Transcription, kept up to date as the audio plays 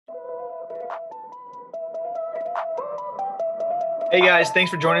Hey guys, thanks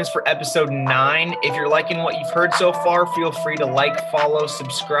for joining us for episode 9. If you're liking what you've heard so far, feel free to like, follow,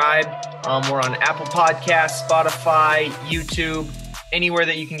 subscribe. We're on Apple Podcasts, Spotify, YouTube, anywhere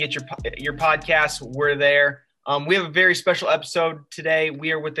that you can get your podcasts, we're there. We have a very special episode today.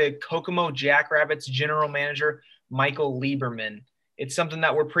 We are with the Kokomo Jackrabbits general manager, Michael Lieberman. It's something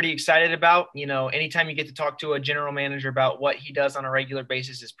that we're pretty excited about. You know, anytime you get to talk to a general manager about what he does on a regular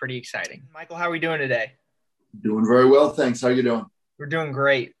basis is pretty exciting. Michael, how are we doing today? Doing very well, thanks. How are you doing? We're doing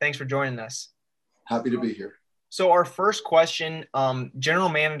great. Thanks for joining us. Happy to be here. So our first question, general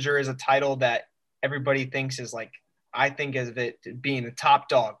manager is a title that everybody thinks is like, I think of it being the top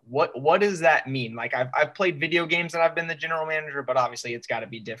dog. What does that mean? Like I've played video games and I've been the general manager, but obviously it's got to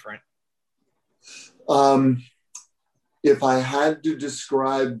be different. If I had to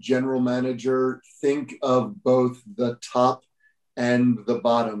describe general manager, think of both the top and the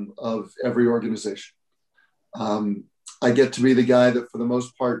bottom of every organization. I get to be the guy that for the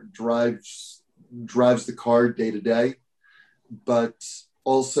most part drives the car day to day, but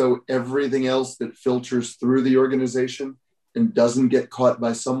also everything else that filters through the organization and doesn't get caught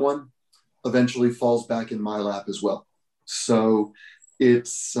by someone eventually falls back in my lap as well. So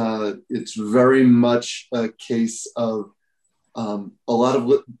it's very much a case of a lot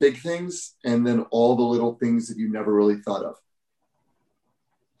of big things and then all the little things that you never really thought of.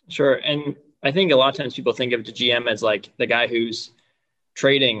 Sure. And I think a lot of times people think of the GM as like the guy who's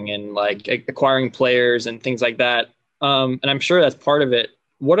trading and like acquiring players and things like that. And I'm sure that's part of it.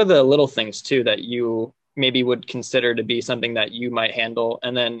 What are the little things too that you maybe would consider to be something that you might handle?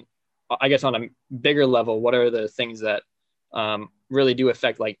 And then I guess on a bigger level, what are the things that really do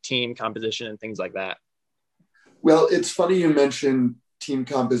affect like team composition and things like that? Well, it's funny you mentioned team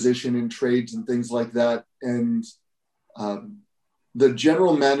composition and trades and things like that. And the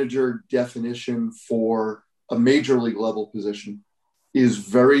general manager definition for a major league level position is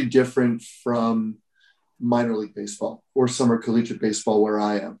very different from minor league baseball or summer collegiate baseball where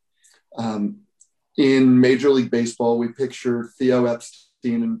I am. In Major League Baseball, we picture Theo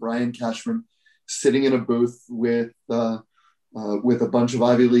Epstein and Brian Cashman sitting in a booth with a bunch of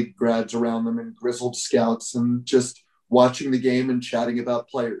Ivy League grads around them and grizzled scouts and just watching the game and chatting about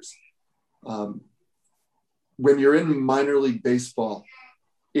players. When you're in minor league baseball,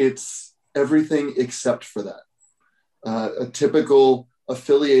 it's everything except for that. A typical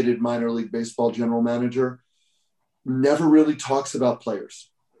affiliated minor league baseball general manager never really talks about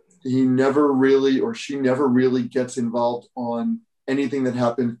players. He never really, or she never really gets involved on anything that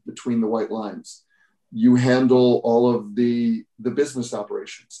happens between the white lines. You handle all of the business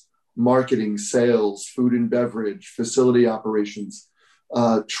operations, marketing, sales, food and beverage, facility operations,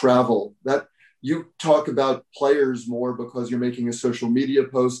 travel. That you talk about players more because you're making a social media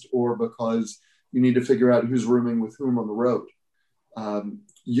post or because you need to figure out who's rooming with whom on the road.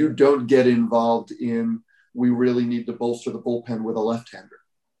 You don't get involved in, we really need to bolster the bullpen with a left-hander.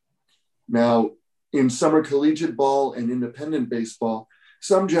 Now, in summer collegiate ball and independent baseball,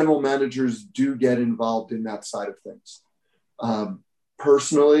 some general managers do get involved in that side of things.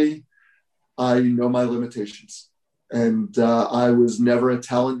 Personally, I know my limitations. And I was never a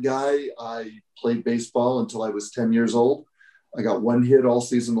talent guy. I played baseball until I was 10 years old. I got one hit all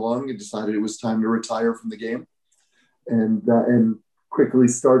season long and decided it was time to retire from the game and quickly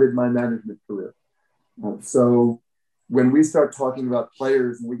started my management career. So when we start talking about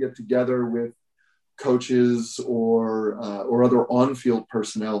players and we get together with coaches or other on-field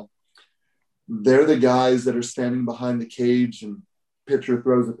personnel, they're the guys that are standing behind the cage and pitcher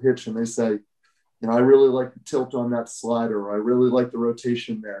throws a pitch and they say, you know, I really like the tilt on that slider, or I really like the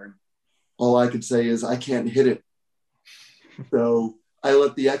rotation there. And all I could say is I can't hit it. So I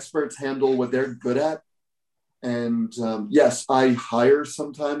let the experts handle what they're good at. And yes, I hire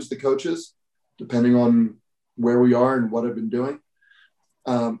sometimes the coaches, depending on where we are and what I've been doing.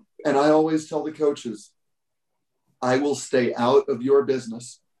 And I always tell the coaches, I will stay out of your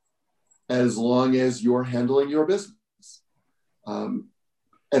business as long as you're handling your business.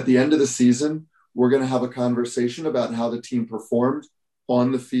 At the end of the season, we're going to have a conversation about how the team performed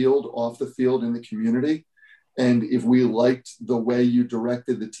on the field, off the field, in the community. And if we liked the way you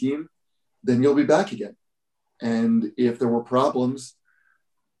directed the team, then you'll be back again. And if there were problems,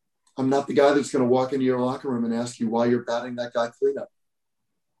 I'm not the guy that's going to walk into your locker room and ask you why you're batting that guy cleanup.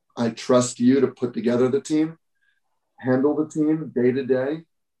 I trust you to put together the team, handle the team day to day,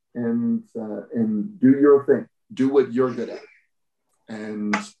 and do your thing. Do what you're good at.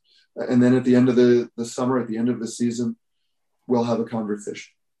 And then at the end of the summer, at the end of the season, we'll have a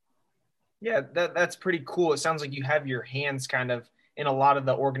conversation. Yeah, that's pretty cool. It sounds like you have your hands kind of in a lot of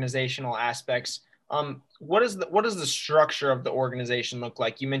the organizational aspects. What does the structure of the organization look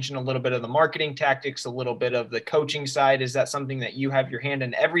like? You mentioned a little bit of the marketing tactics, a little bit of the coaching side. Is that something that you have your hand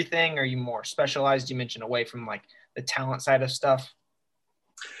in everything? Are you more specialized? You mentioned away from like the talent side of stuff.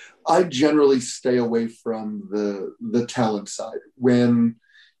 I generally stay away from the talent side.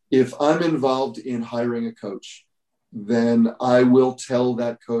 If I'm involved in hiring a coach, then I will tell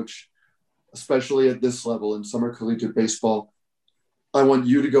that coach, especially at this level in summer collegiate baseball, I want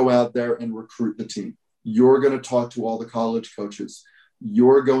you to go out there and recruit the team. You're going to talk to all the college coaches.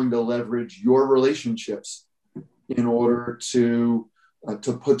 You're going to leverage your relationships in order to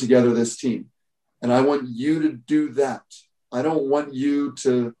put together this team. And I want you to do that. I don't want you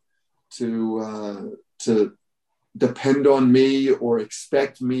to depend on me or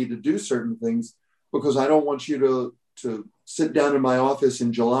expect me to do certain things, because I don't want you to sit down in my office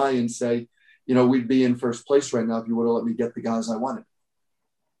in July and say, we'd be in first place right now if you would have let me get the guys I wanted.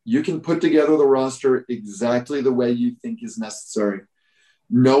 You can put together the roster exactly the way you think is necessary,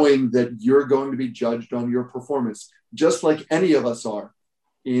 knowing that you're going to be judged on your performance, just like any of us are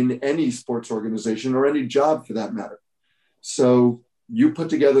in any sports organization or any job for that matter. So you put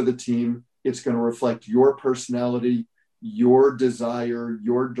together the team. It's going to reflect your personality, your desire,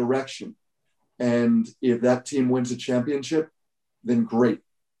 your direction. And if that team wins a championship, then great.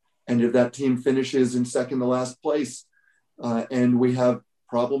 And if that team finishes in second to last place and we have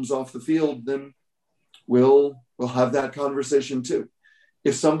problems off the field, then we'll have that conversation too.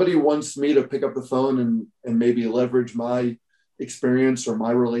 If somebody wants me to pick up the phone and maybe leverage my experience or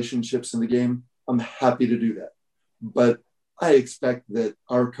my relationships in the game, I'm happy to do that. But I expect that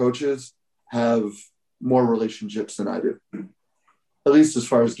our coaches have more relationships than I do, at least as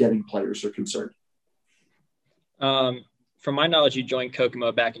far as getting players are concerned. From my knowledge, you joined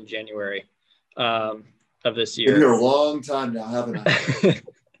Kokomo back in January of this year. Been here a long time now, haven't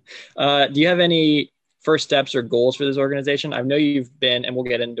I? Do you have any first steps or goals for this organization? I know you've been, and we'll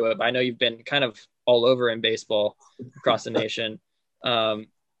get into it, but I know you've been kind of all over in baseball across the nation. Do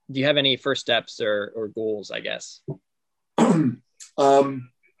you have any first steps or goals, I guess?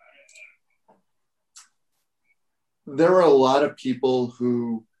 There are a lot of people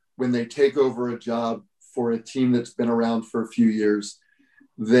who, when they take over a job for a team that's been around for a few years,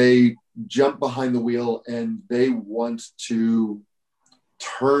 they jump behind the wheel and they want to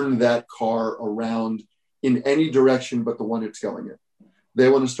turn that car around in any direction but the one it's going in. They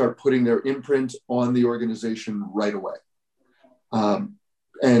want to start putting their imprint on the organization right away.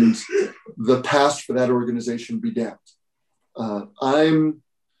 And the past for that organization be damned. I'm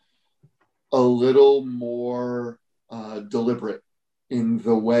a little more deliberate in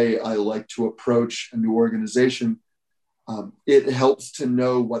the way I like to approach a new organization. It helps to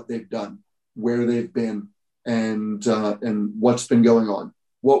know what they've done, where they've been, and what's been going on,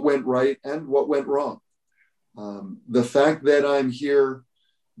 what went right and what went wrong. The fact that I'm here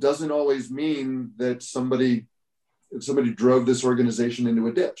doesn't always mean that somebody drove this organization into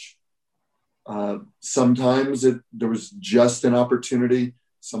a ditch. Sometimes there was just an opportunity.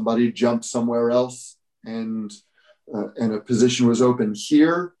 Somebody jumped somewhere else and a position was open.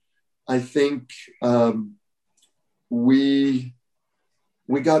 Here, I think we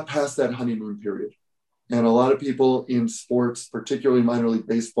got past that honeymoon period. And a lot of people in sports, particularly minor league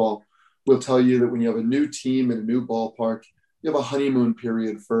baseball, will tell you that when you have a new team in a new ballpark, you have a honeymoon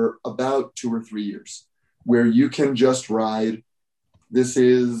period for about 2 or 3 years where you can just ride. This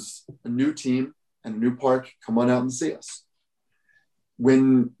is a new team and a new park. Come on out and see us.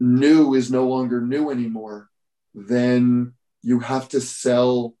 When new is no longer new anymore, then you have to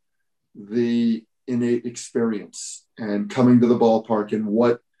sell the innate experience and coming to the ballpark and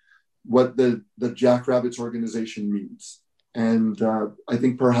what the Jackrabbits organization means. And I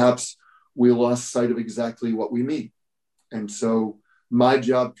think perhaps we lost sight of exactly what we mean. And so my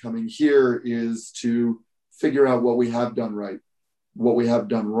job coming here is to figure out what we have done right, what we have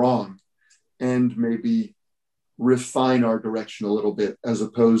done wrong, and maybe refine our direction a little bit as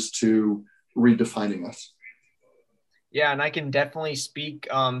opposed to redefining us. Yeah, and I can definitely speak,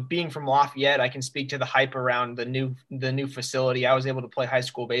 being from Lafayette, I can speak to the hype around the new facility. I was able to play high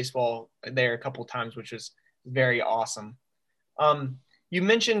school baseball there a couple of times, which was very awesome. You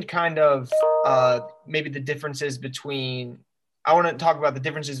mentioned kind of maybe the differences between – I want to talk about the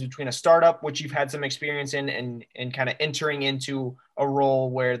differences between a startup, which you've had some experience in, and kind of entering into a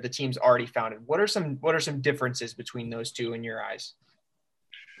role where the team's already founded. What are some differences between those two in your eyes?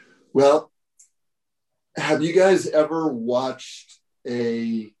 Well, have you guys ever watched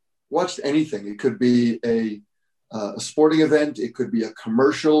anything? It could be a sporting event. It could be a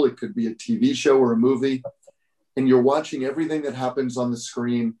commercial. It could be a TV show or a movie. And you're watching everything that happens on the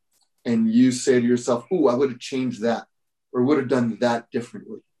screen and you say to yourself, "Ooh, I would have changed that or would have done that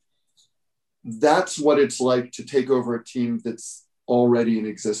differently." That's what it's like to take over a team that's already in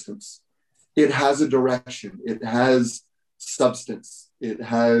existence. It has a direction, it has substance, it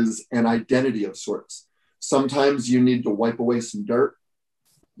has an identity of sorts. Sometimes you need to wipe away some dirt,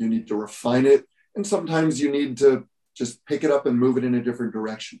 you need to refine it, and sometimes you need to just pick it up and move it in a different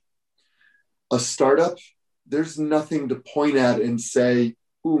direction. A startup, there's nothing to point at and say,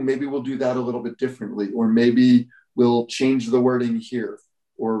 "Ooh, maybe we'll do that a little bit differently," or maybe we'll change the wording here,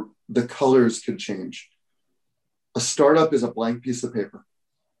 or the colors could change. A startup is a blank piece of paper.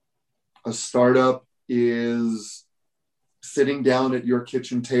 A startup is sitting down at your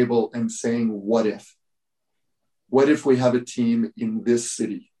kitchen table and saying, "What if? What if we have a team in this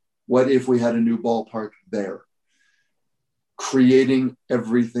city? What if we had a new ballpark there?" Creating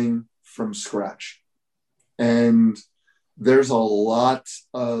everything from scratch. And there's a lot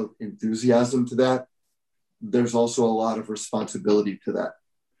of enthusiasm to that. There's also a lot of responsibility to that,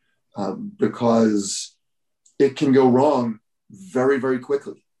 because it can go wrong very, very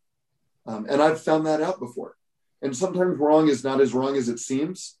quickly. And I've found that out before. And sometimes wrong is not as wrong as it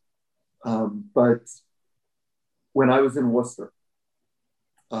seems. But when I was in Worcester,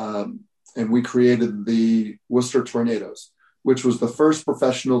 and we created the Worcester Tornadoes, which was the first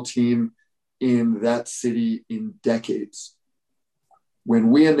professional team in that city in decades. When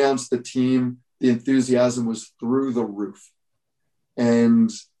we announced the team, the enthusiasm was through the roof.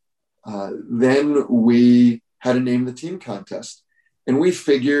 And then we had to name the team contest. And we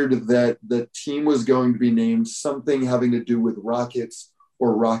figured that the team was going to be named something having to do with rockets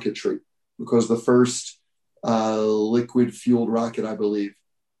or rocketry, because the first liquid fueled rocket, I believe,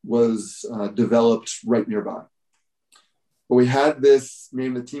 was developed right nearby. But we had this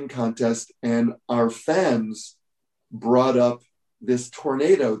name the team contest, and our fans brought up this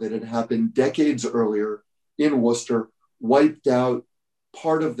tornado that had happened decades earlier in Worcester, wiped out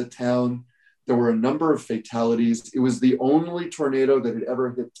part of the town. There were a number of fatalities. It was the only tornado that had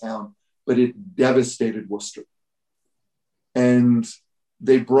ever hit town, but it devastated Worcester. And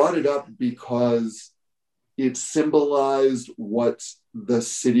they brought it up because it symbolized what the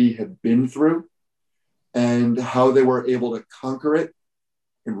city had been through and how they were able to conquer it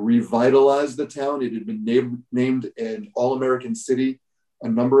and revitalize the town. It had been named an All-American city a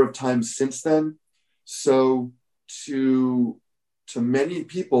number of times since then. So to many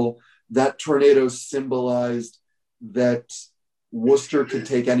people, that tornado symbolized that Worcester could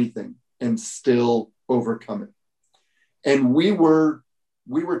take anything and still overcome it. And we were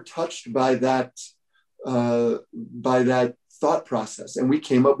touched by that thought process, and we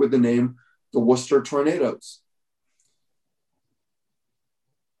came up with the name the Worcester Tornadoes.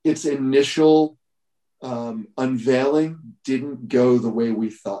 Its initial unveiling didn't go the way we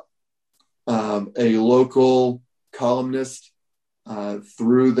thought. A local columnist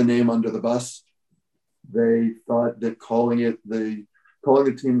threw the name under the bus. They thought that calling the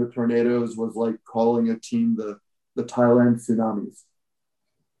team the Tornadoes was like calling a team the Thailand Tsunamis.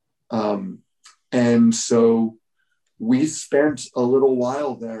 And so we spent a little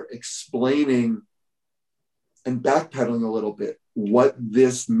while there explaining and backpedaling a little bit what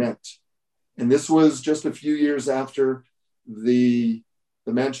this meant. And this was just a few years after the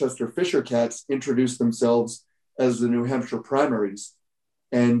Manchester Fisher Cats introduced themselves as the New Hampshire Primaries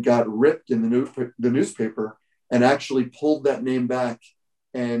and got ripped in the newspaper, and actually pulled that name back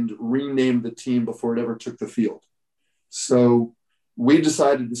and renamed the team before it ever took the field. So we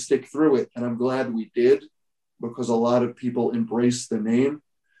decided to stick through it, and I'm glad we did, because a lot of people embraced the name.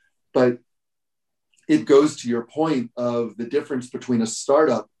 But it goes to your point of the difference between a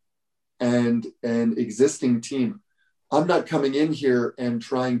startup and an existing team. I'm not coming in here and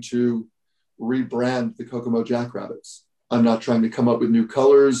trying to rebrand the Kokomo Jackrabbits. I'm not trying to come up with new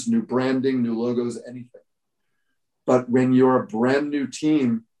colors, new branding, new logos, anything. But when you're a brand new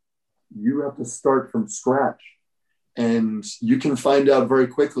team, you have to start from scratch. And you can find out very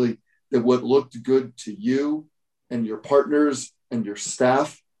quickly that what looked good to you and your partners and your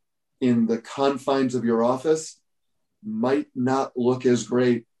staff in the confines of your office might not look as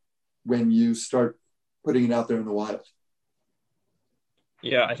great when you start putting it out there in the wild.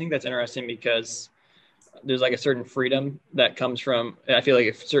 Yeah, I think that's interesting because there's like a certain freedom that comes from, I feel like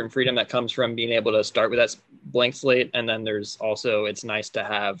a certain freedom that comes from being able to start with that blank slate. And then there's also, it's nice to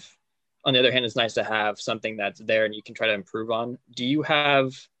have, on the other hand, it's nice to have something that's there and you can try to improve on. Do you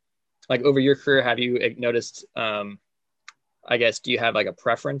have, like over your career, have you noticed, I guess, do you have like a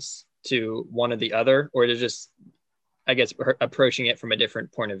preference to one or the other, or is it just, I guess, approaching it from a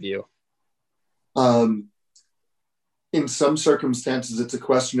different point of view? In some circumstances, it's a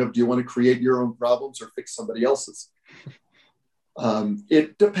question of, do you want to create your own problems or fix somebody else's?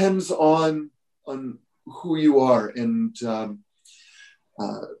 It depends on who you are. And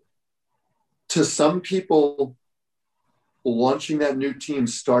to some people, launching that new team,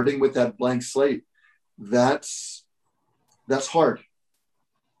 starting with that blank slate, that's hard.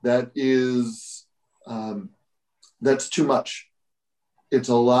 That is, that's too much. It's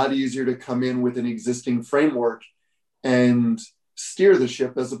a lot easier to come in with an existing framework and steer the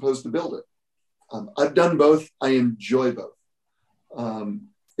ship as opposed to build it. I've done both. I enjoy both.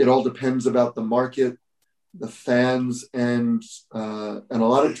 It all depends about the market, the fans, and a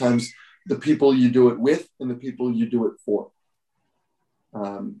lot of times the people you do it with and the people you do it for.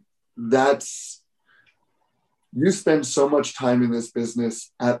 You spend so much time in this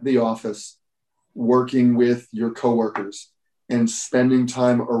business at the office, working with your coworkers and spending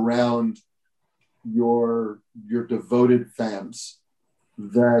time around your devoted fans,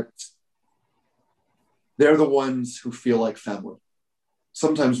 that they're the ones who feel like family,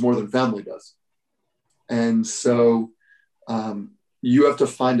 sometimes more than family does. And so you have to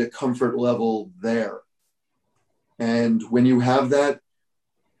find a comfort level there. And when you have that,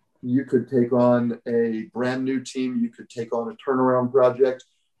 you could take on a brand new team, you could take on a turnaround project,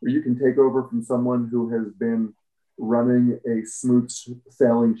 or you can take over from someone who has been running a smooth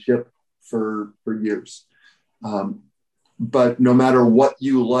sailing ship for years. But no matter what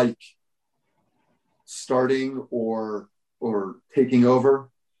you like, starting or taking over,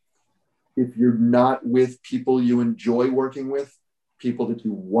 if you're not with people you enjoy working with, people that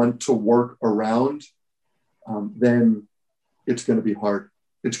you want to work around, then it's going to be hard.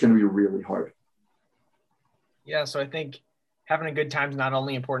 It's going to be really hard. Yeah, so I think having a good time is not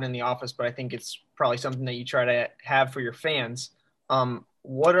only important in the office, but I think it's probably something that you try to have for your fans.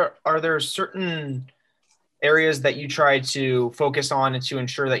 What are there certain areas that you try to focus on to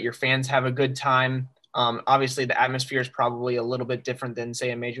ensure that your fans have a good time? Obviously, the atmosphere is probably a little bit different than,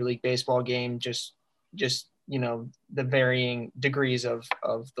 say, a Major League Baseball game, just the varying degrees of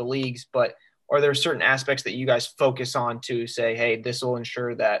the leagues. But are there certain aspects that you guys focus on to say, hey, this will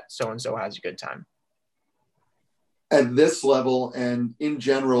ensure that so-and-so has a good time? At this level, and in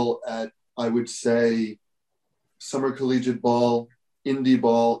general, I would say summer collegiate ball, indie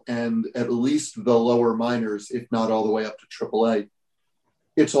ball, and at least the lower minors, if not all the way up to AAA,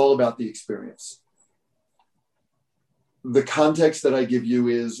 it's all about the experience. The context that I give you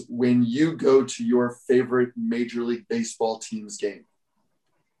is when you go to your favorite Major League Baseball team's game.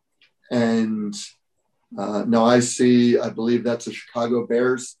 And now I believe that's a Chicago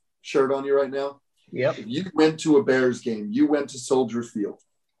Bears shirt on you right now. Yep. If you went to a Bears game, you went to Soldier Field,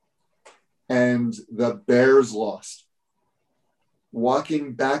 and the Bears lost.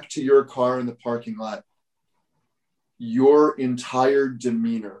 Walking back to your car in the parking lot, your entire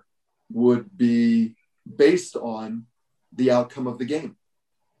demeanor would be based on the outcome of the game.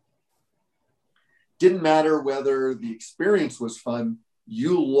 Didn't matter whether the experience was fun,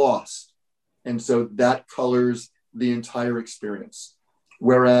 you lost. And so that colors the entire experience.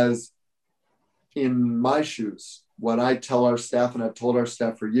 Whereas in my shoes, what I tell our staff, and I've told our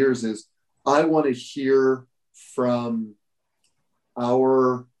staff for years, is I want to hear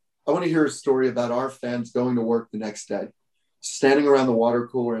a story about our fans going to work the next day, standing around the water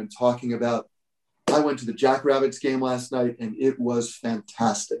cooler and talking about, I went to the Jackrabbits game last night and it was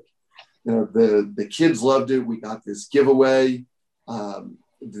fantastic. The kids loved it. We got this giveaway.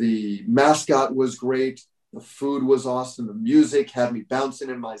 The mascot was great. The food was awesome. The music had me bouncing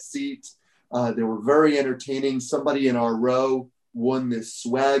in my seat. They were very entertaining. Somebody in our row won this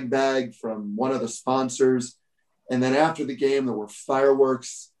swag bag from one of the sponsors. And then after the game, there were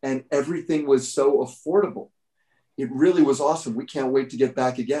fireworks and everything was so affordable. It really was awesome. We can't wait to get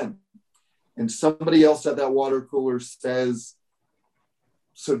back again. And somebody else at that water cooler says,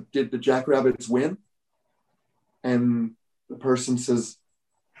 so did the Jackrabbits win? And the person says,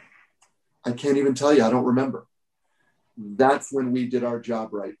 I can't even tell you. I don't remember. That's when we did our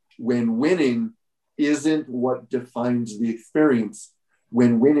job right. When winning isn't what defines the experience,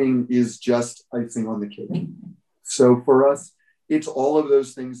 when winning is just icing on the cake. So for us, it's all of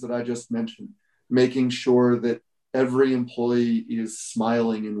those things that I just mentioned, making sure that every employee is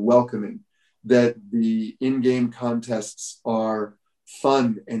smiling and welcoming, that the in-game contests are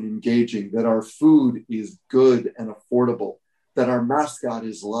fun and engaging, that our food is good and affordable, that our mascot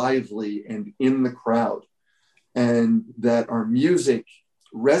is lively and in the crowd, and that our music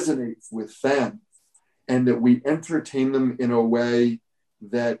resonates with fans, and that we entertain them in a way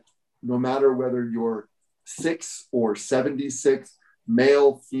that no matter whether you're 6 or 76,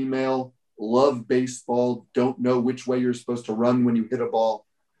 male, female, love baseball, don't know which way you're supposed to run when you hit a ball,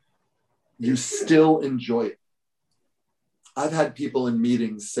 you still enjoy it. I've had people in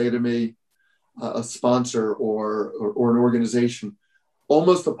meetings say to me, a sponsor or an organization,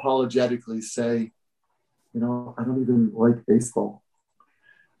 almost apologetically say, I don't even like baseball.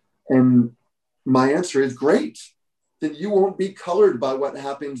 And my answer is, great. Then you won't be colored by what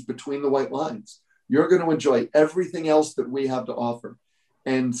happens between the white lines. You're going to enjoy everything else that we have to offer.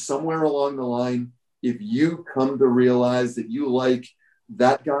 And somewhere along the line, if you come to realize that you like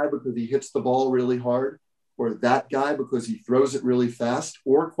that guy because he hits the ball really hard, or that guy because he throws it really fast,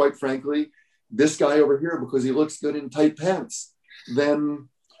 or quite frankly, this guy over here because he looks good in tight pants, then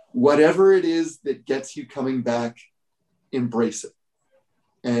whatever it is that gets you coming back, embrace it.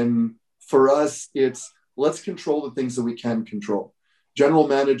 And for us, it's let's control the things that we can control. General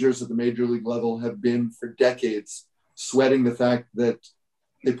managers at the major league level have been for decades sweating the fact that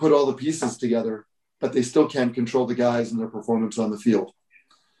they put all the pieces together, but they still can't control the guys and their performance on the field.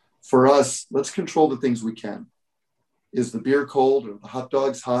 For us, let's control the things we can. Is the beer cold? Are the hot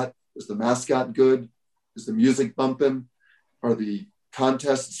dogs hot? Is the mascot good? Is the music bumping? Are the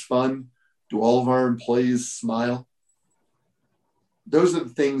contests fun? Do all of our employees smile? Those are the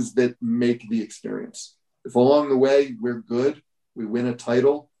things that make the experience. If along the way we're good, we win a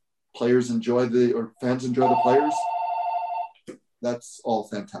title, fans enjoy the players, that's all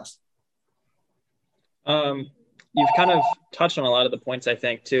fantastic. You've kind of touched on a lot of the points, I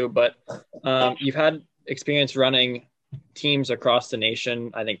think, too, but you've had experience running teams across the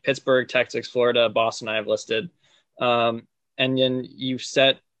nation. I think Pittsburgh, Texas, Florida, Boston, I have listed. And then you've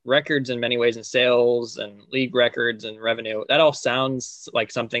set records in many ways in sales and league records and revenue. That all sounds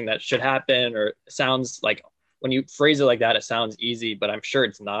like something that should happen, or sounds like when you phrase it like that, it sounds easy, but I'm sure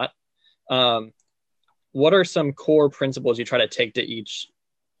it's not. What are some core principles you try to take to each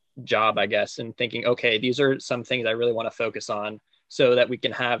job, I guess, and thinking, okay, these are some things I really want to focus on so that we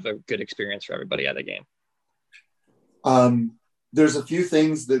can have a good experience for everybody at the game? There's a few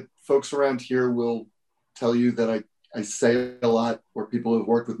things that folks around here will tell you that I say a lot, or people who have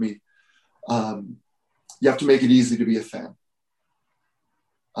worked with me. You have to make it easy to be a fan.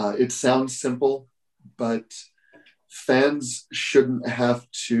 It sounds simple, but fans shouldn't have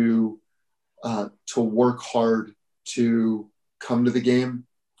to work hard to come to the game,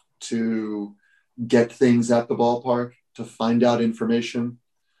 to get things at the ballpark, to find out information.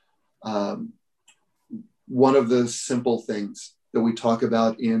 One of the simple things that we talk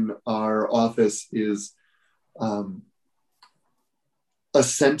about in our office is a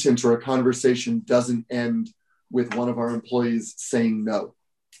sentence or a conversation doesn't end with one of our employees saying no,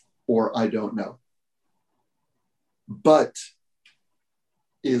 or I don't know. But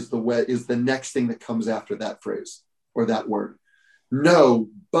is the next thing that comes after that phrase or that word. No,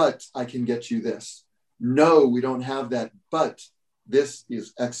 but I can get you this. No, we don't have that, but this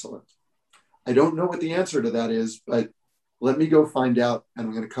is excellent. I don't know what the answer to that is, but let me go find out, and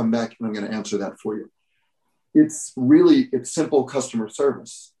I'm going to come back and I'm going to answer that for you. It's simple customer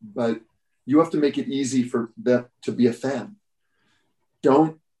service, but you have to make it easy for that to be a fan.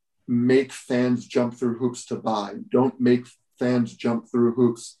 Don't make fans jump through hoops to buy. Don't make fans jump through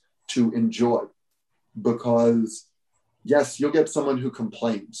hoops to enjoy, because yes, you'll get someone who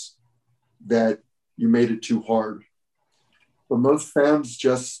complains that you made it too hard, but most fans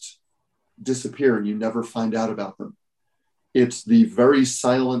just disappear and you never find out about them. It's the very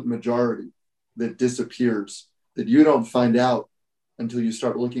silent majority that disappears that you don't find out until you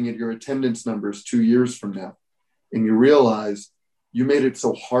start looking at your attendance numbers 2 years from now, and you realize you made it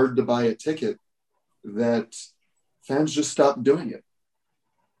so hard to buy a ticket that fans just stopped doing it.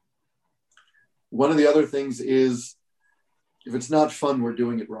 One of the other things is, if it's not fun, we're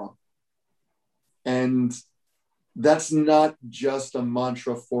doing it wrong. And that's not just a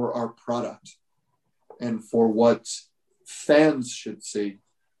mantra for our product and for what fans should see,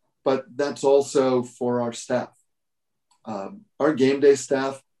 but that's also for our staff. Our game day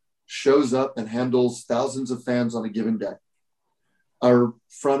staff shows up and handles thousands of fans on a given day. Our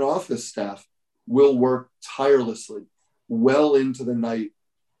front office staff will work tirelessly well into the night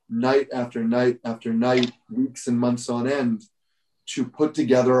after night after night, weeks and months on end, to put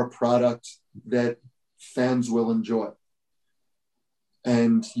together a product that fans will enjoy.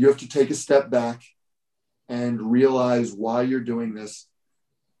 And you have to take a step back and realize why you're doing this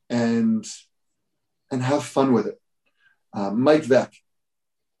and have fun with it. Mike Veck,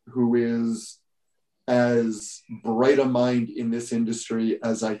 who is as bright a mind in this industry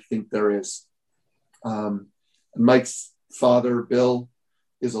as I think there is. Mike's father, Bill,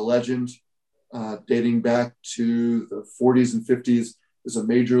 is a legend, dating back to the 40s and 50s, is a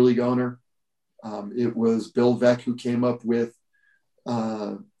major league owner. It was Bill Veeck who came up with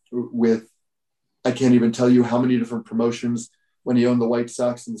I can't even tell you how many different promotions. When he owned the White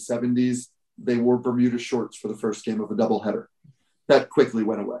Sox in the 70s, they wore Bermuda shorts for the first game of a doubleheader. That quickly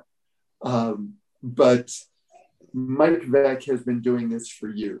went away. But Mike Veeck has been doing this for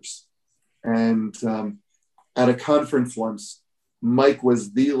years. And at a conference once, Mike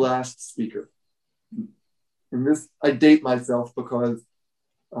was the last speaker. And this, I date myself because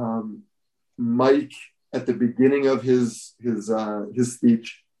Mike, at the beginning of his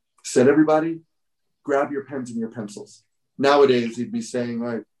speech, said, everybody, grab your pens and your pencils. Nowadays, he'd be saying, all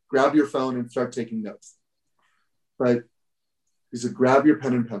right, grab your phone and start taking notes. But he said, grab your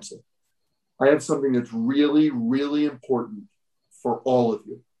pen and pencil. I have something that's really, really important for all of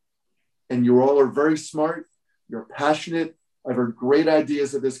you. And you all are very smart. You're passionate. I've heard great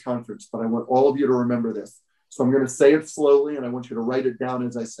ideas at this conference, but I want all of you to remember this. So I'm going to say it slowly, and I want you to write it down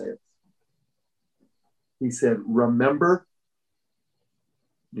as I say it. He said, remember,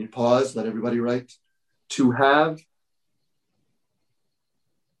 and he paused, let everybody write, to have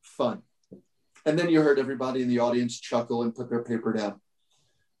fun. And then you heard everybody in the audience chuckle and put their paper down.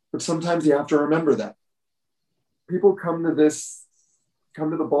 But sometimes you have to remember that. People come to the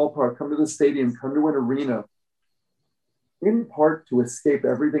ballpark, come to the stadium, come to an arena, in part to escape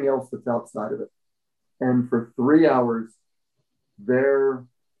everything else that's outside of it. And for 3 hours, they're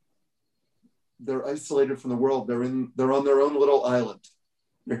isolated from the world. They're on their own little island.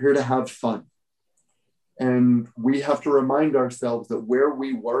 They're here to have fun. And we have to remind ourselves that where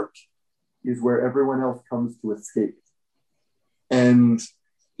we work is where everyone else comes to escape. And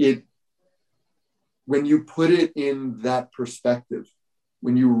when you put it in that perspective,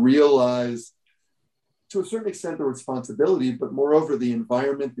 when you realize to a certain extent the responsibility, but moreover the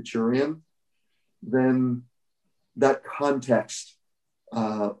environment that you're in, then that context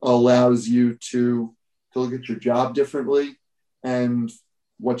allows you to look at your job differently and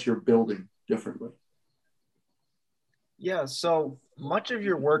what you're building differently. Yeah, so much of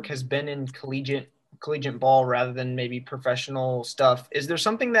your work has been in collegiate ball rather than maybe professional stuff. Is there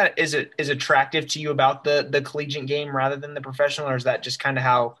something that is attractive to you about the collegiate game rather than the professional, or is that just kind of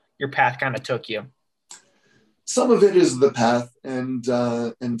how your path kind of took you? Some of it is the path, and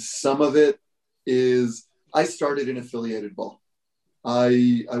some of it is I started in affiliated ball.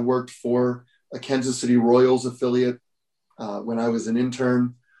 I worked for a Kansas City Royals affiliate when I was an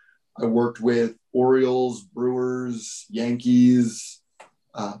intern. I worked with Orioles, Brewers, Yankees,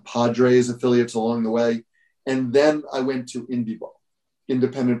 Padres affiliates along the way. And then I went to indie ball,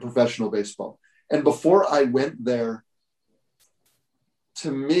 independent professional baseball. And before I went there,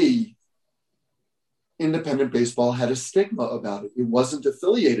 to me, independent baseball had a stigma about it. It wasn't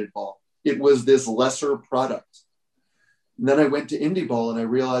affiliated ball. It was this lesser product. And then I went to indie ball and I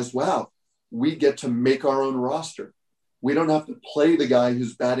realized, wow, we get to make our own roster. We don't have to play the guy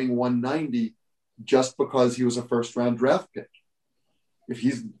who's batting 190 just because he was a first-round draft pick. If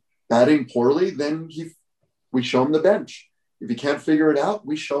he's batting poorly, then we show him the bench. If he can't figure it out,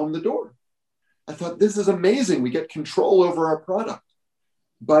 we show him the door. I thought, this is amazing. We get control over our product.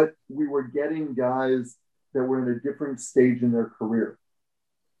 But we were getting guys that were in a different stage in their career.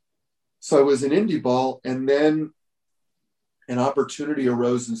 So I was in indie ball, and then an opportunity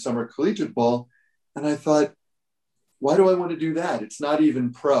arose in summer collegiate ball, and I thought, why do I want to do that? It's not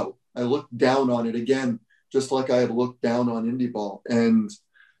even pro. I looked down on it again, just like I had looked down on indie ball. And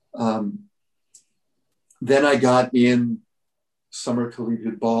then I got in summer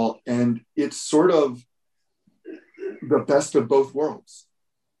collegiate ball, and it's sort of the best of both worlds.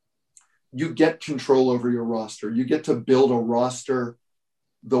 You get control over your roster. You get to build a roster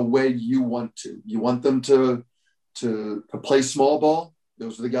the way you want to. You want them to play small ball.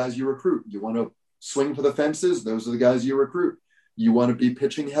 Those are the guys you recruit. You want to swing for the fences. Those are the guys you recruit. You want to be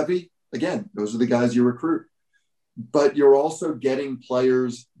pitching heavy. Again, those are the guys you recruit. But you're also getting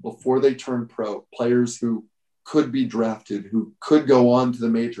players before they turn pro, players who could be drafted, who could go on to the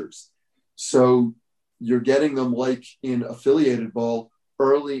majors. So you're getting them, like in affiliated ball,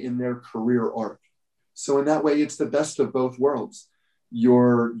 early in their career arc. So in that way, it's the best of both worlds.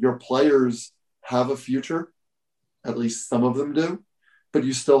 Your players have a future, at least some of them do, but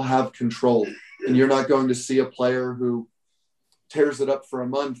you still have control. And you're not going to see a player who tears it up for a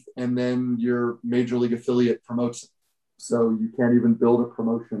month and then your major league affiliate promotes it. So you can't even build a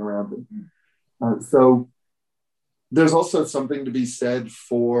promotion around it. So there's also something to be said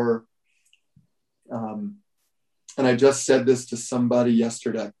for, and I just said this to somebody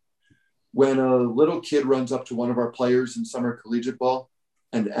yesterday, when a little kid runs up to one of our players in summer collegiate ball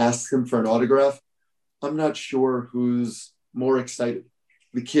and asks him for an autograph, I'm not sure who's more excited,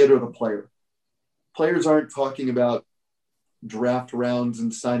 the kid or the player. players aren't talking about draft rounds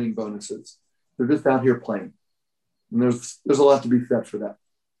and signing bonuses. They're just out here playing. And there's a lot to be said for that.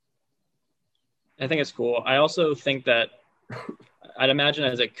 I think it's cool. I also think that I'd imagine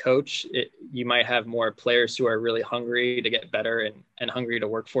as a coach, you might have more players who are really hungry to get better and hungry to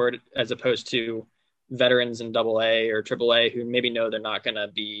work for it, as opposed to veterans in AA or AAA who maybe know they're not going to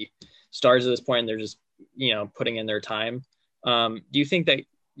be stars at this point. And they're just, putting in their time. Do you think that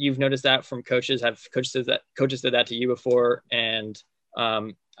you've noticed that from coaches? Have coaches did that to you before? And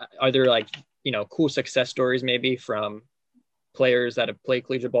are there cool success stories maybe from players that have played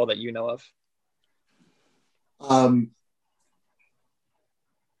collegiate ball that you know of?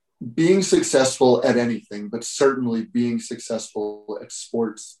 Being successful at anything, but certainly being successful at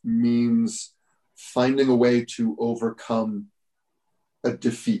sports, means finding a way to overcome a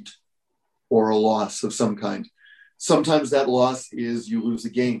defeat or a loss of some kind. Sometimes that loss is you lose a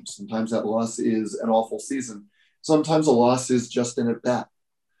game. Sometimes that loss is an awful season. Sometimes a loss is just an at-bat.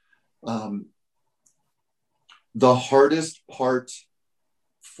 The hardest part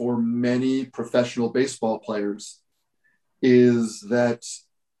for many professional baseball players is that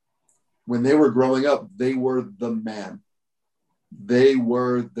when they were growing up, they were the man. They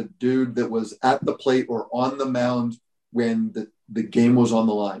were the dude that was at the plate or on the mound when the game was on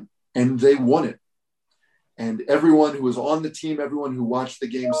the line, and they won it. And everyone who was on the team, everyone who watched the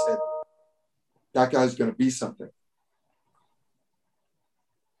game said, that guy's going to be something.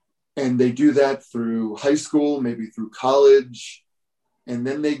 And they do that through high school, maybe through college, and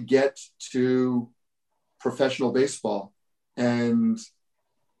then they get to professional baseball and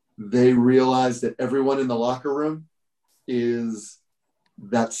they realize that everyone in the locker room is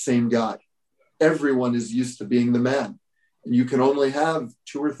that same guy. Everyone is used to being the man. And you can only have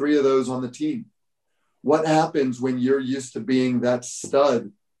 2 or 3 of those on the team. What happens when you're used to being that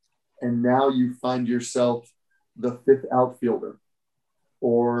stud and now you find yourself the 5th outfielder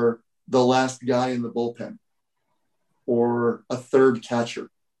or the last guy in the bullpen or a 3rd catcher?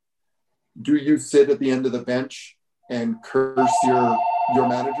 Do you sit at the end of the bench and curse your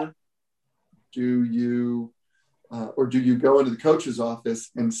manager? Do you go into the coach's office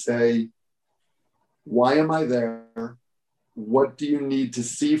and say, why am I there? What do you need to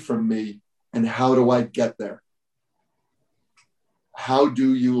see from me? And how do I get there? How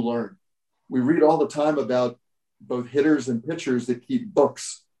do you learn? We read all the time about both hitters and pitchers that keep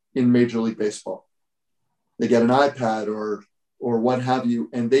books in Major League Baseball. They get an iPad or what have you,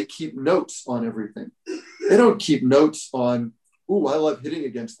 and they keep notes on everything. They don't keep notes on, ooh, I love hitting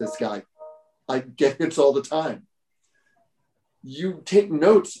against this guy. I get hits all the time. You take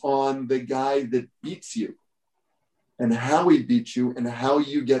notes on the guy that beats you and how he beats you and how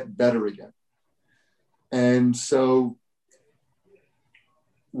you get better again. And so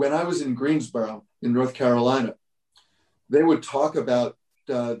when I was in Greensboro in North Carolina, they would talk about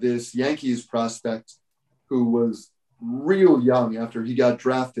this Yankees prospect who was real young after he got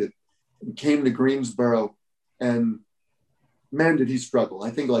drafted and came to Greensboro, and man, did he struggle.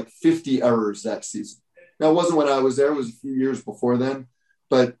 I think like 50 errors that season. Now, it wasn't when I was there. It was a few years before then.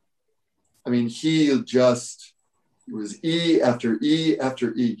 But, I mean, it was E after E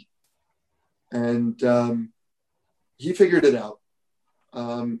after E. And he figured it out.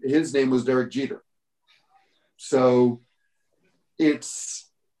 His name was Derek Jeter. So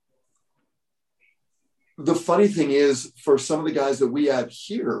the funny thing is, for some of the guys that we have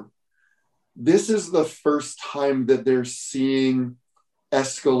here, this is the first time that they're seeing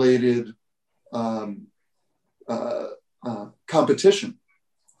escalated competition.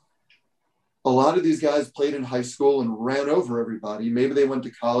 A lot of these guys played in high school and ran over everybody. Maybe they went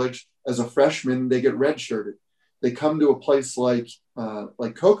to college as a freshman, they get redshirted. They come to a place like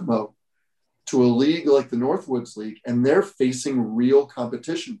Kokomo, to a league like the Northwoods League, and they're facing real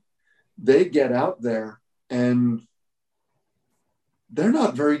competition. They get out there and they're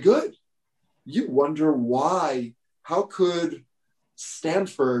not very good. You wonder why. How could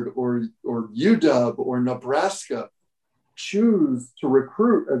Stanford or UW or Nebraska choose to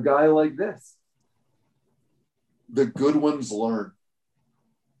recruit a guy like this? The good ones learn.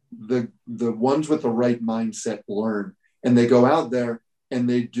 The ones with the right mindset learn. And they go out there and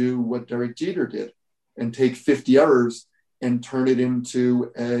they do what Derek Jeter did and take 50 errors and turn it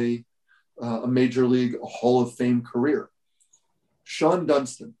into a Major League Hall of Fame career. Sean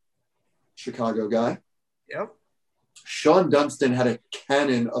Dunston, Chicago guy. Yep. Sean Dunston had a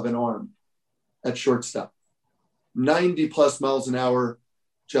cannon of an arm at shortstop. 90 plus miles an hour,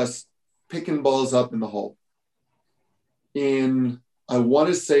 just picking balls up in the hole. In, I want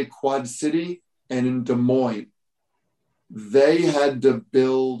to say, Quad City and in Des Moines, they had to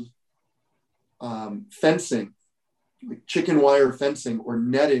build fencing, like chicken wire fencing or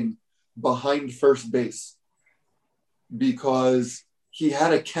netting behind first base because he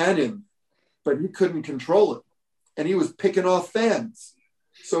had a cannon, but he couldn't control it. And he was picking off fans.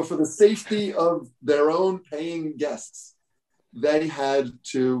 So for the safety of their own paying guests, they had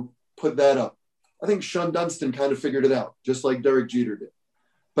to put that up. I think Sean Dunston kind of figured it out, just like Derek Jeter did.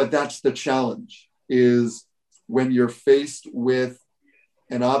 But that's the challenge, is when you're faced with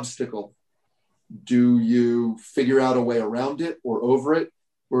an obstacle, do you figure out a way around it or over it,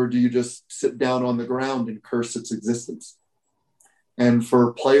 or do you just sit down on the ground and curse its existence? And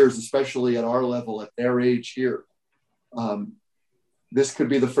for players, especially at our level, at their age here, this could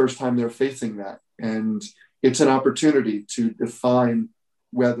be the first time they're facing that. And it's an opportunity to define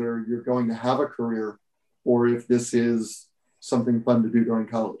whether you're going to have a career or if this is something fun to do during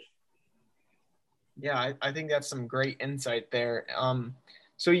college. Yeah, I think that's some great insight there.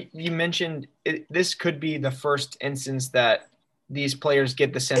 So you mentioned this could be the first instance that these players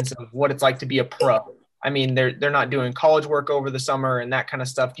get the sense of what it's like to be a pro. I mean, they're not doing college work over the summer and that kind of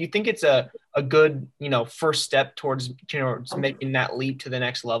stuff. Do you think it's a good, first step towards making that leap to the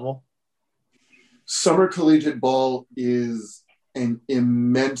next level? Summer collegiate ball is an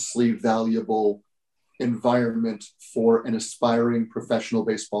immensely valuable environment for an aspiring professional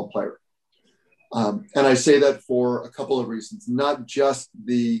baseball player. And I say that for a couple of reasons, not just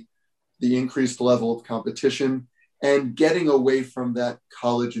the increased level of competition and getting away from that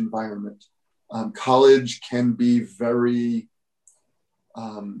college environment. College can be very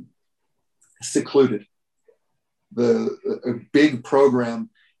secluded. A big program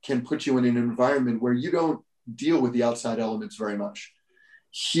can put you in an environment where you don't deal with the outside elements very much.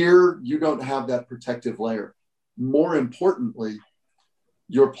 Here, you don't have that protective layer. More importantly,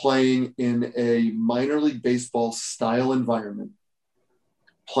 you're playing in a minor league baseball style environment,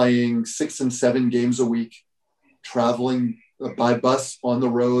 playing 6 and 7 games a week, traveling by bus on the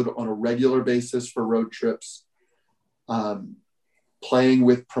road on a regular basis for road trips, playing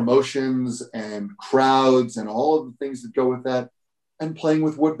with promotions and crowds and all of the things that go with that, and playing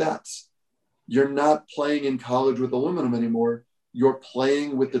with wood bats. You're not playing in college with aluminum anymore. You're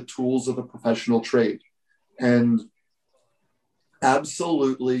playing with the tools of a professional trade. And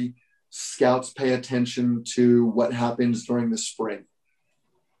absolutely, scouts pay attention to what happens during the spring.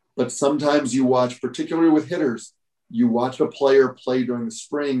 But sometimes you watch, particularly with hitters, you watch a player play during the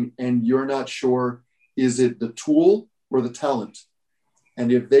spring and you're not sure, is it the tool or the talent?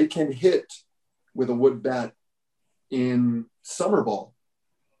 And if they can hit with a wood bat in summer ball,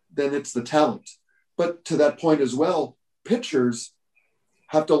 then it's the talent. But to that point as well, pitchers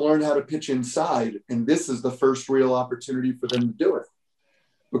have to learn how to pitch inside. And this is the first real opportunity for them to do it.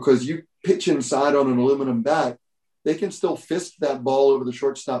 Because you pitch inside on an aluminum bat, they can still fist that ball over the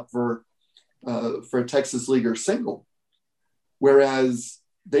shortstop for a Texas leaguer single. Whereas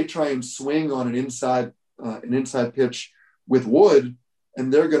they try and swing on an inside pitch with wood,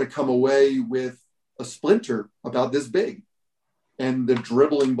 and they're going to come away with a splinter about this big. And the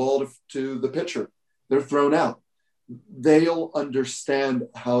dribbling ball to the pitcher, they're thrown out. They'll understand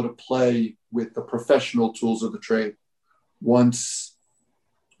how to play with the professional tools of the trade once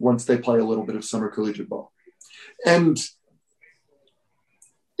they play a little bit of summer collegiate ball. And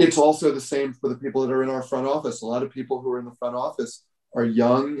it's also the same for the people that are in our front office. A lot of people who are in the front office are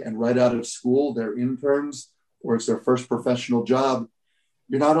young and right out of school. They're interns or it's their first professional job.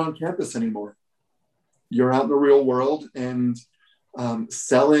 You're not on campus anymore. You're out in the real world and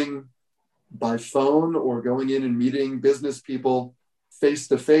selling by phone or going in and meeting business people face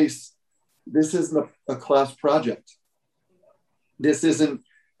to face. This isn't a class project. This isn't,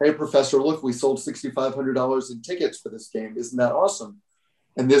 hey, professor, look, we sold $6,500 in tickets for this game. Isn't that awesome?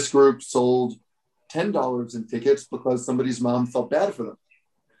 And this group sold $10 in tickets because somebody's mom felt bad for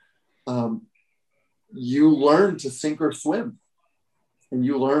them. You learn to sink or swim. And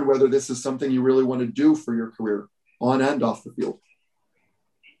you learn whether this is something you really want to do for your career on and off the field.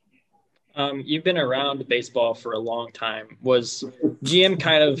 You've been around baseball for a long time. Was GM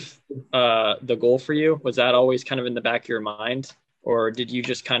kind of the goal for you? Was that always kind of in the back of your mind? Or did you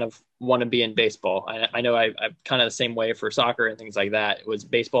just kind of want to be in baseball? I know I'm kind of the same way for soccer and things like that. Was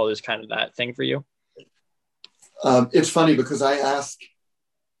baseball just kind of that thing for you? It's funny because I ask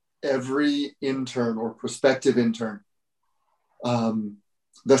every intern or prospective intern,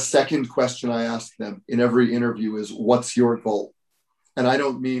 the second question I ask them in every interview is, what's your goal? And I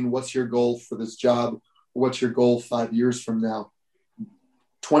don't mean what's your goal for this job? What's your goal 5 years from now?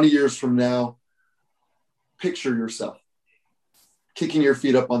 20 years from now, picture yourself kicking your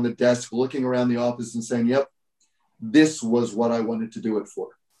feet up on the desk, looking around the office and saying, yep, this was what I wanted to do it for.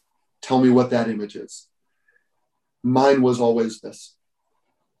 tell me what that image is. Mine was always this.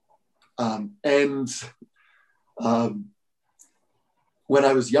 When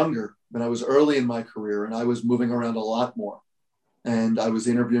I was younger, when I was early in my career and I was moving around a lot more and I was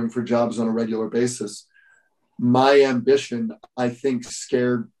interviewing for jobs on a regular basis, my ambition, I think,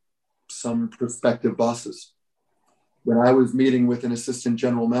 scared some prospective bosses. When I was meeting with an assistant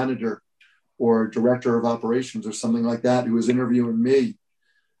general manager or director of operations or something like that who was interviewing me,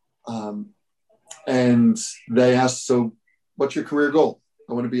 and they asked, so what's your career goal?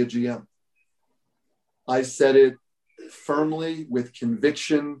 I want to be a GM. I said it firmly with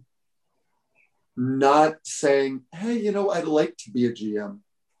conviction, not saying, hey, you know, I'd like to be a GM.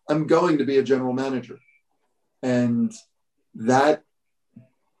 I'm going to be a general manager. And that,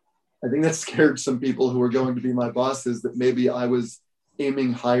 I think that scared some people who were going to be my bosses, that maybe I was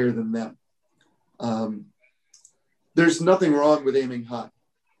aiming higher than them. There's nothing wrong with aiming high.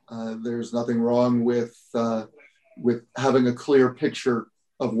 There's nothing wrong with having a clear picture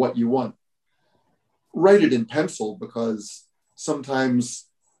of what you want. Write it in pencil, because sometimes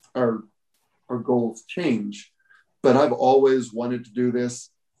our goals change. But I've always wanted to do this.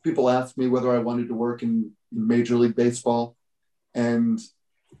 People asked me whether I wanted to work in Major League Baseball, and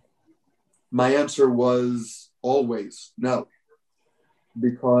my answer was always no,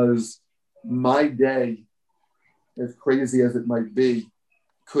 because my day, as crazy as it might be,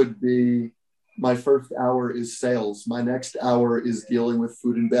 could be my first hour is sales. My next hour is dealing with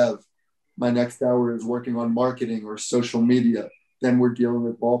food and bev. My next hour is working on marketing or social media. Then we're dealing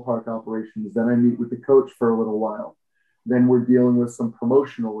with ballpark operations. Then I meet with the coach for a little while. Then we're dealing with some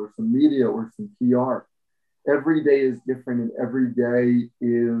promotional or some media or some PR. Every day is different, and every day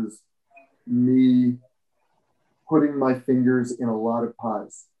is me putting my fingers in a lot of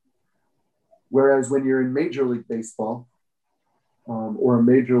pies. Whereas when you're in Major League Baseball or a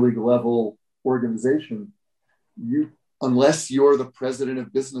major league level organization, unless you're the president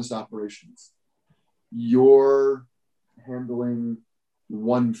of business operations, you're handling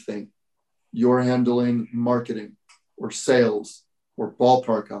one thing. You're handling marketing or sales or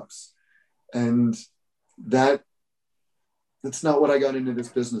ballpark ops. And that's not what I got into this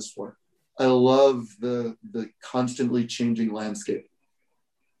business for. I love the constantly changing landscape.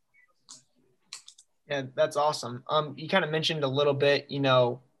 Yeah, that's awesome. You kind of mentioned a little bit,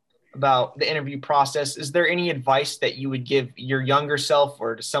 about the interview process. Is there any advice that you would give your younger self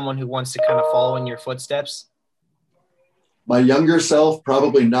or to someone who wants to kind of follow in your footsteps? My younger self,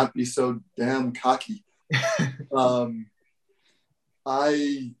 probably not be so damn cocky.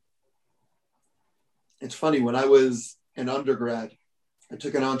 It's funny, when I was an undergrad, I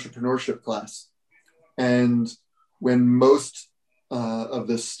took an entrepreneurship class. And when most of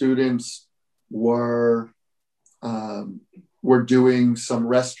the students were doing some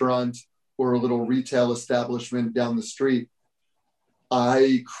restaurant or a little retail establishment down the street,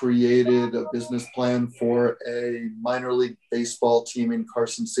 I created a business plan for a minor league baseball team in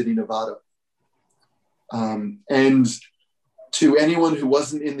Carson City, Nevada. And to anyone who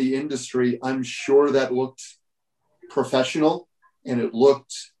wasn't in the industry, I'm sure that looked professional and it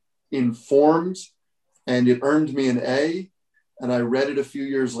looked informed and it earned me an A. And I read it a few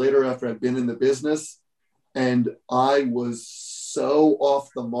years later after I'd been in the business, and I was so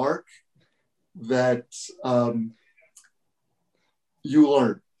off the mark that you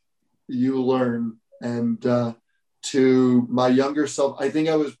learn. And to my younger self, I think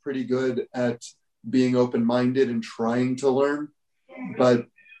I was pretty good at being open-minded and trying to learn. But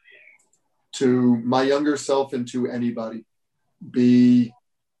to my younger self and to anybody, be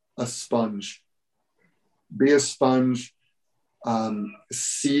a sponge. Be a sponge.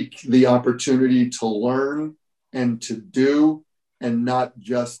 Seek the opportunity to learn and to do, and not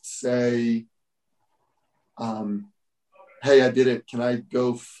just say, hey, I did it. Can I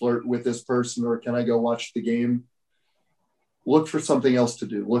go flirt with this person, or can I go watch the game? Look for something else to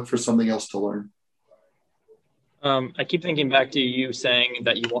do. Look for something else to learn. I keep thinking back to you saying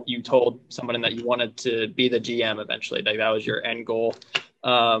that you told someone that you wanted to be the GM eventually, like that was your end goal.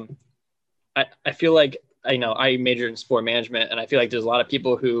 I feel like, I majored in sport management, and I feel like there's a lot of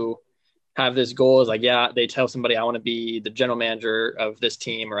people who have this goal, is like, yeah, they tell somebody, I want to be the general manager of this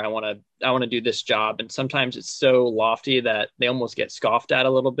team, or I want to do this job. And sometimes it's so lofty that they almost get scoffed at a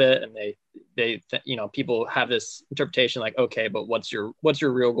little bit. And they people have this interpretation like, okay, but what's your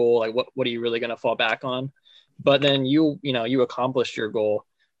real goal? Like, what are you really going to fall back on? But then you accomplished your goal,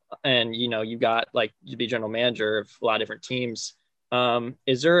 and, you got like to be general manager of a lot of different teams.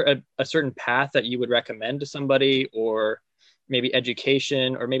 Is there a certain path that you would recommend to somebody, or maybe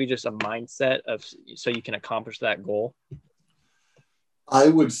education, or maybe just a mindset so you can accomplish that goal? I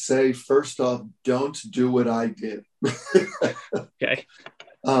would say, first off, don't do what I did. Okay.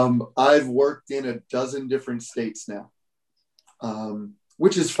 I've worked in a dozen different states now,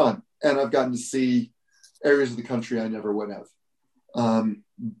 which is fun. And I've gotten to see areas of the country I never would have.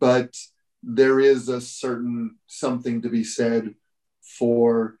 But there is a certain something to be said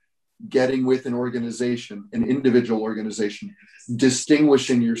for getting with an organization, an individual organization,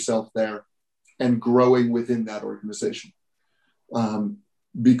 distinguishing yourself there and growing within that organization.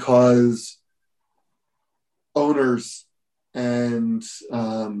 Because owners and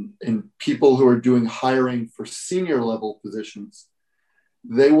people who are doing hiring for senior level positions,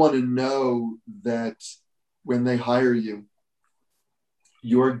 they want to know that when they hire you,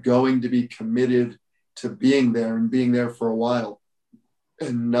 you're going to be committed to being there and being there for a while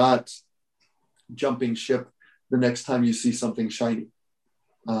and not jumping ship the next time you see something shiny.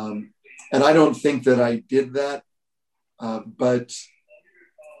 And I don't think that I did that. But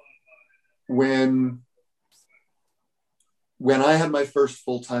when I had my first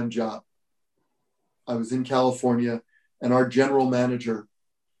full-time job, I was in California, and our general manager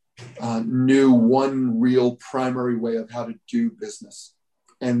knew one real primary way of how to do business.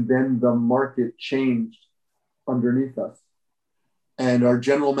 And then the market changed underneath us. And our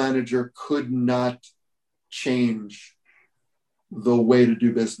general manager could not change the way to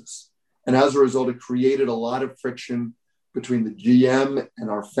do business. And as a result, it created a lot of friction between the GM and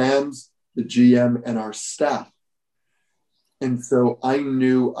our fans, the GM and our staff. And so I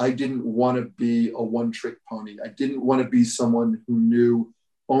knew I didn't want to be a one-trick pony. I didn't want to be someone who knew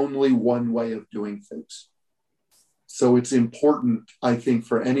only one way of doing things. So it's important, I think,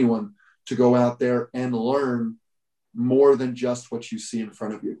 for anyone to go out there and learn more than just what you see in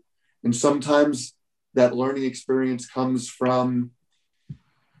front of you. And sometimes that learning experience comes from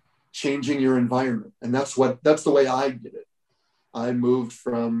changing your environment. And that's the way I did it. I moved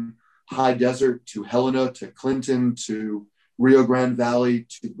from high desert to Helena to Clinton to Rio Grande Valley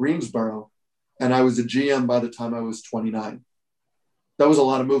to Greensboro. And I was a GM by the time I was 29. That was a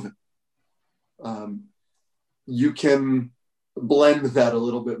lot of moving. You can blend that a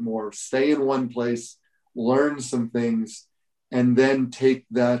little bit more, stay in one place, learn some things, and then take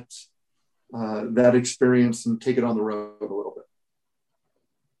that experience and take it on the road a little bit.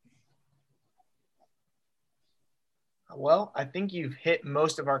 Well, I think you've hit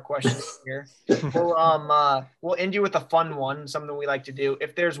most of our questions here. We'll end you with a fun one, something we like to do.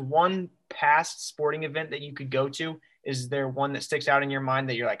 If there's one past sporting event that you could go to, is there one that sticks out in your mind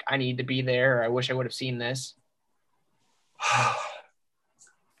that you're like, I need to be there, or I wish I would have seen this?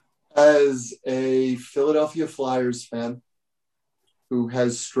 As a Philadelphia Flyers fan who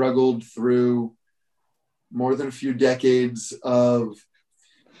has struggled through more than a few decades of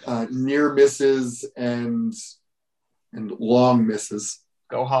near misses and long misses.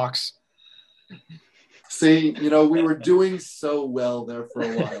 Go Hawks. See, we were doing so well there for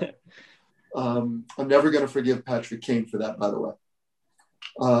a while. I'm never going to forgive Patrick Kane for that, by the way.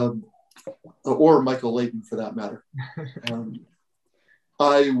 Or Michael Lieberman for that matter.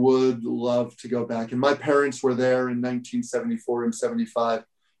 I would love to go back. And my parents were there in 1974 and 75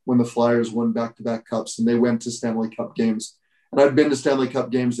 when the Flyers won back-to-back cups, and they went to Stanley Cup games. And I've been to Stanley Cup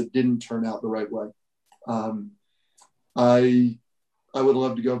games that didn't turn out the right way. I would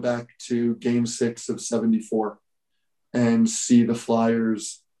love to go back to Game 6 of 74 and see the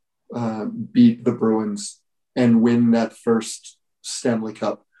Flyers beat the Bruins and win that first Stanley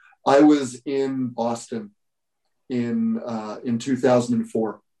Cup. I was in Boston in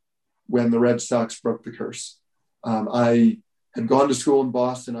 2004 when the Red Sox broke the curse. I had gone to school in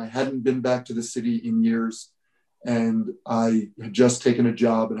Boston. I hadn't been back to the city in years, and I had just taken a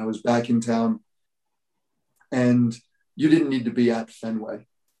job, and I was back in town. And you didn't need to be at Fenway.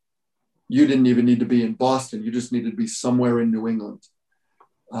 You didn't even need to be in Boston. You just needed to be somewhere in New England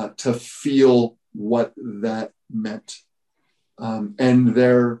to feel what that meant. And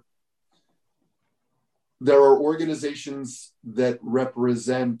there are organizations that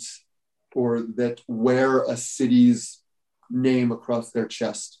represent or that wear a city's name across their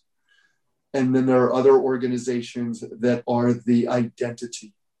chest. And then there are other organizations that are the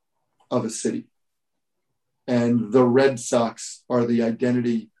identity of a city. And the Red Sox are the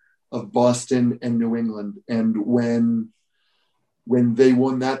identity of Boston and New England. And when they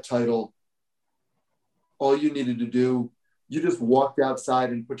won that title, all you needed to do, you just walked outside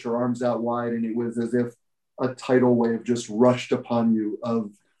and put your arms out wide, and it was as if a tidal wave just rushed upon you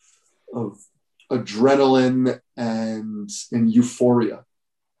of adrenaline and euphoria.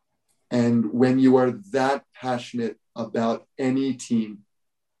 And when you are that passionate about any team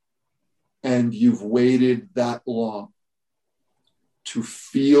and you've waited that long, to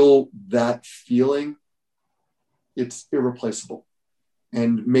feel that feeling, it's irreplaceable.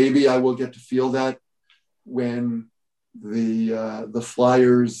 And maybe I will get to feel that when the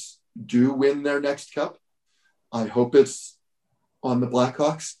Flyers do win their next cup. I hope it's on the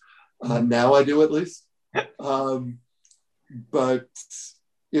Blackhawks. Now I do, at least. But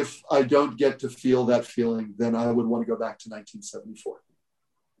if I don't get to feel that feeling, then I would want to go back to 1974.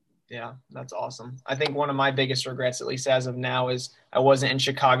 Yeah, that's awesome. I think one of my biggest regrets, at least as of now, is I wasn't in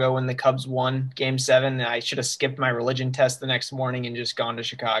Chicago when the Cubs won Game 7. I should have skipped my religion test the next morning and just gone to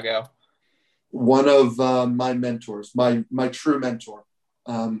Chicago. One of my mentors, my true mentor,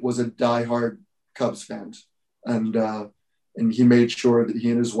 was a diehard Cubs fan. And he made sure that he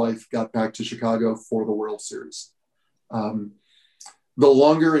and his wife got back to Chicago for the World Series. The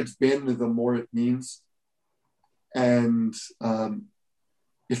longer it's been, the more it means. And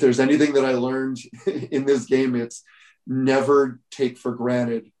if there's anything that I learned in this game, it's never take for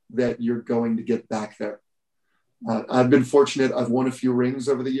granted that you're going to get back there. I've been fortunate. I've won a few rings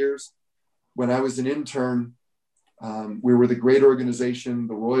over the years. When I was an intern, we were the great organization.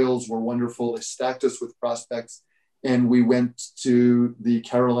 The Royals were wonderful. They stacked us with prospects. And we went to the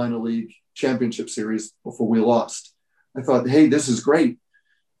Carolina League Championship Series before we lost. I thought, hey, this is great.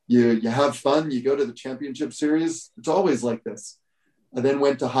 You have fun. You go to the Championship Series. It's always like this. I then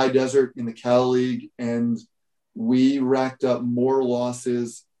went to High Desert in the Cal League, and we racked up more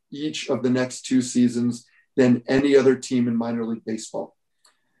losses each of the next 2 seasons than any other team in minor league baseball.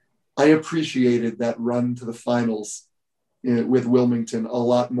 I appreciated that run to the finals with Wilmington a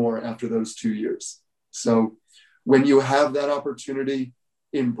lot more after those 2 years. So when you have that opportunity,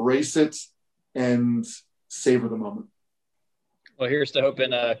 embrace it and savor the moment. Well, here's to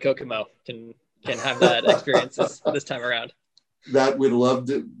hoping Kokomo can have that experience this time around. That we'd love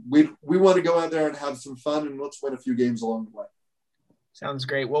to. We want to go out there and have some fun, and let's win a few games along the way. Sounds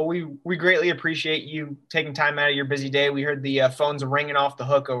great. Well, we greatly appreciate you taking time out of your busy day. We heard the phones ringing off the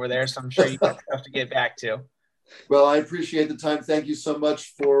hook over there, so I'm sure you got stuff to get back to. Well, I appreciate the time. Thank you so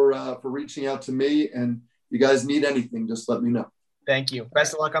much for reaching out to me. And you guys need anything, just let me know. Thank you.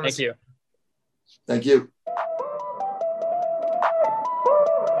 Best of luck on the season. Thank you.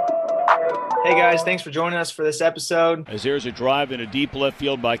 Hey guys, thanks for joining us for this episode. As there's a drive in a deep left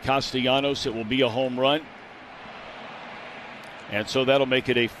field by Castellanos, it will be a home run. And so that'll make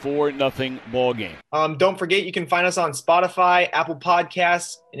it a 4-0 ball game. Don't forget, you can find us on Spotify, Apple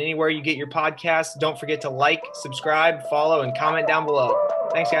Podcasts, and anywhere you get your podcasts. Don't forget to like, subscribe, follow, and comment down below.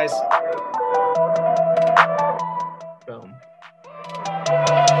 Thanks, guys.